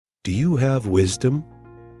Do you have wisdom?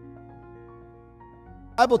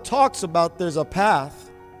 The Bible talks about there's a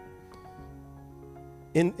path.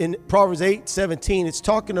 In Proverbs 8:17, it's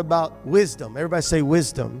talking about wisdom. Everybody say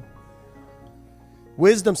wisdom.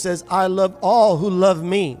 Wisdom says, I love all who love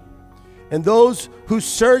me, and those who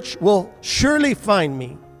search will surely find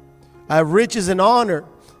me. I have riches and honor,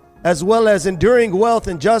 as well as enduring wealth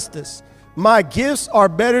and justice. My gifts are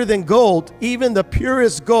better than gold, even the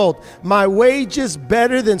purest gold. My wages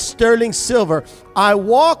better than sterling silver. I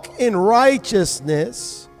walk in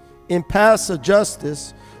righteousness, in paths of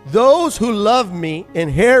justice. Those who love me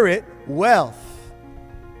inherit wealth.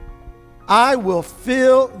 I will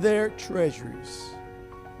fill their treasuries.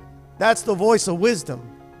 That's the voice of wisdom.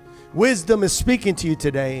 Wisdom is speaking to you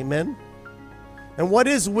today, amen? And what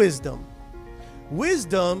is wisdom?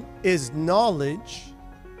 Wisdom is knowledge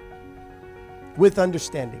with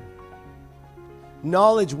understanding.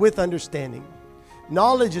 Knowledge with understanding.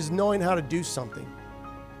 Knowledge is knowing how to do something,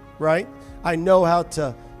 right? I know how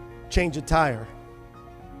to change a tire.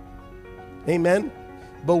 Amen?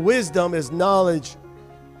 But wisdom is knowledge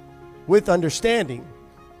with understanding.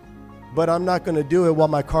 But I'm not going to do it while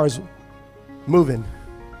my car's moving.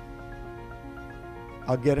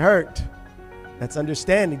 I'll get hurt. That's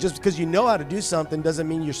understanding. Just because you know how to do something doesn't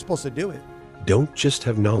mean you're supposed to do it. Don't just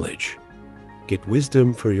have knowledge. Get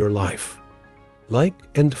wisdom for your life. Like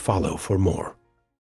and follow for more.